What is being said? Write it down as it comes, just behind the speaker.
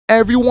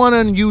Everyone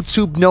on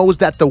YouTube knows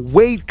that the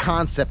W.A.D.E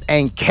concept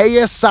and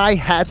KSI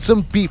had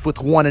some beef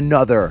with one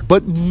another,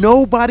 but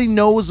nobody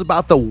knows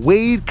about the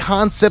W.A.D.E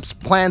concept's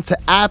plan to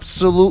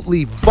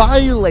absolutely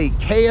violate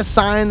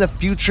KSI in the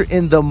future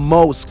in the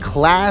most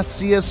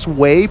classiest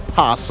way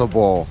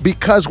possible.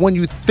 Because when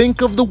you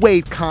think of the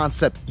W.A.D.E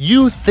concept,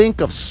 you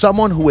think of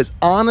someone who is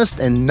honest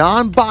and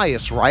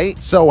non-biased, right?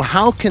 So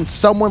how can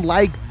someone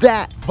like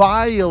that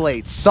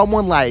violate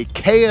someone like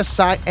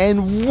KSI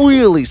and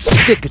really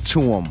stick it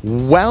to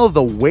him? Well,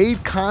 the W.A.D.E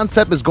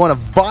concept is going to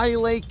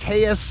violate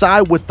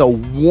KSI with the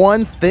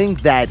one thing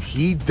that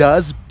he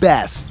does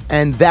best,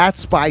 and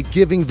that's by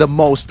giving the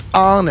most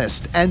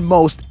honest and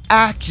most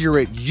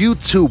accurate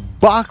YouTube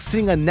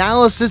boxing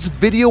analysis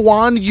video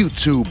on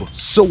YouTube.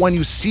 So when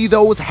you see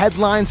those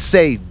headlines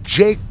say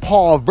Jake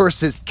Paul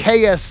versus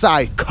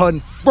KSI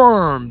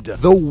confirmed, the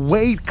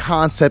W.A.D.E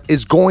concept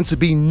is going to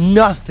be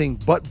nothing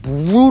but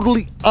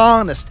brutally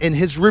honest in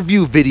his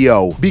review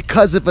video,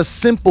 because of a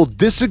simple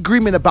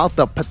disagreement about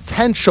the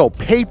potential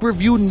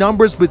pay-per-view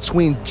numbers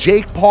between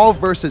Jake Paul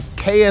versus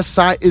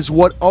KSI is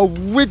what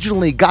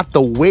originally got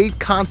the W.A.D.E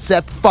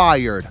concept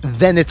fired.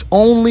 Then it's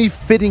only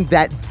fitting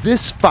that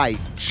this fight,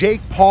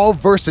 Jake Paul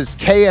versus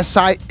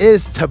KSI,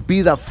 is to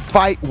be the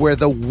fight where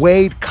the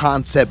W.A.D.E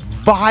concept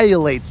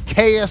violates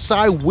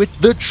KSI with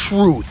the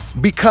truth.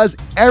 Because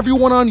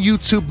everyone on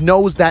YouTube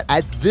knows that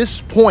at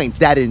this point,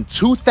 that in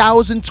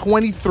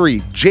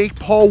 2023, Jake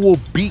Paul will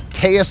beat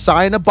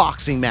KSI in a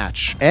boxing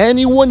match.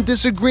 Anyone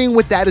disagreeing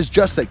with that is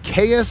just a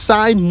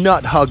KSI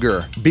nut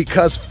hugger,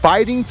 because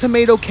fighting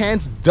tomato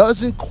cans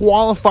doesn't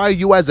qualify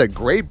you as a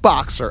great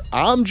boxer.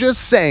 I'm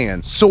just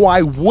saying. So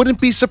I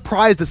wouldn't be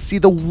surprised to see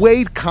the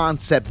W.A.D.E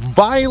concept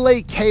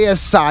violate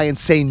KSI and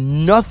say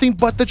nothing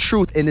but the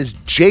truth in his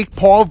Jake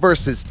Paul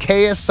versus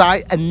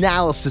KSI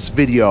analysis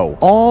video.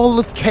 All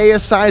of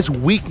KSI's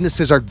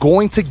weaknesses are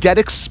going to get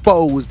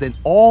exposed, and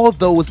all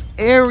those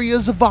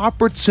areas of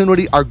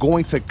opportunity are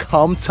going to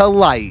come to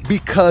light,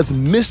 because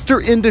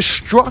Mr.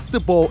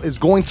 Indestructible is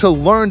going to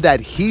learn that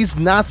he's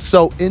not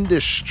so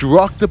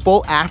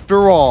indestructible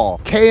after all.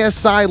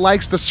 KSI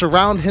likes to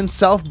surround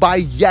himself by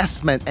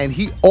yes men, and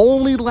he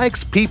only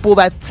likes people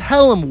that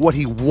tell him what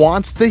he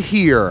wants to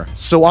hear.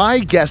 So I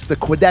guess the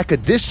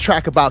Quedeca diss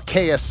track about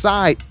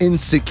KSI,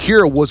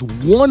 Insecure, was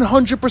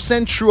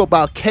 100% true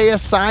about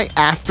KSI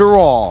after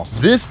all.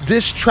 This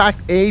diss track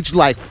aged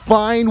like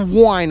fine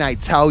wine, I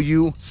tell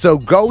you. So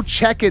go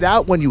check it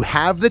out when you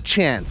have the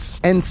chance.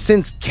 And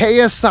since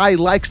KSI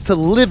likes to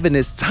live in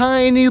his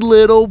tiny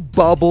little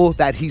bubble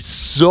that he's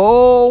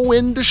so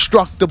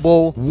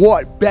indestructible,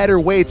 what better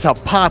way to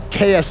pop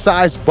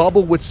KSI's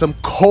bubble with some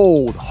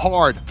cold,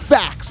 hard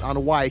facts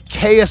on why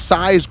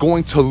KSI is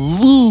going to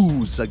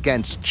lose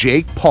against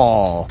Jake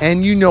Paul.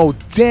 And you know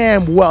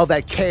damn well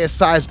that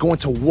KSI is going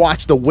to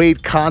watch the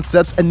W.A.D.E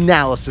concept's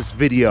analysis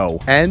video.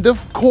 And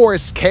of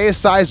course,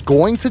 KSI is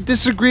going to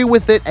disagree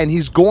with it, and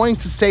he's going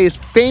to say his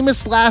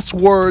famous last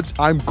words,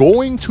 "I'm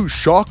going to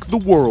shock the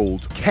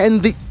world."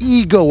 Can the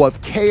ego of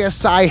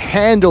KSI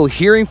handle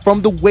hearing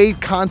from the W.A.D.E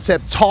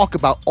concept talk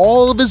about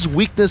all of his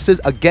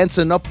weaknesses against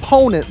an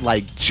opponent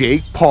like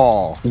Jake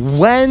Paul?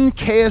 When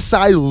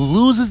KSI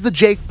loses the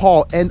Jake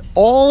Paul and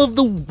all of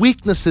the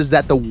weaknesses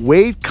that the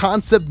W.A.D.E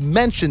concept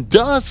mentioned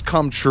does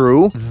come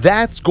true,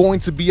 that's going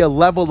to be a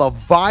level of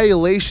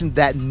violation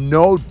that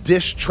no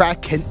diss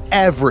track can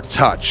ever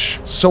touch.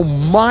 So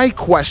my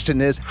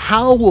question is,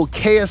 how will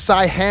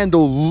KSI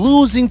handle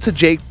losing to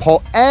Jake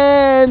Paul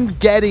and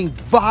getting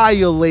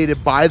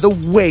violated by the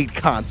W.A.D.E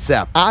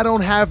concept? I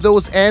don't have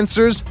those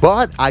answers,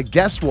 but I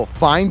guess we'll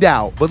find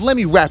out. But let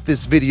me wrap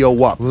this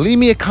video up. Leave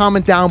me a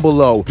comment down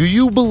below. Do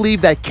you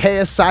believe that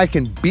KSI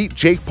can beat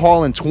Jake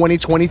Paul in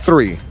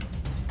 2023?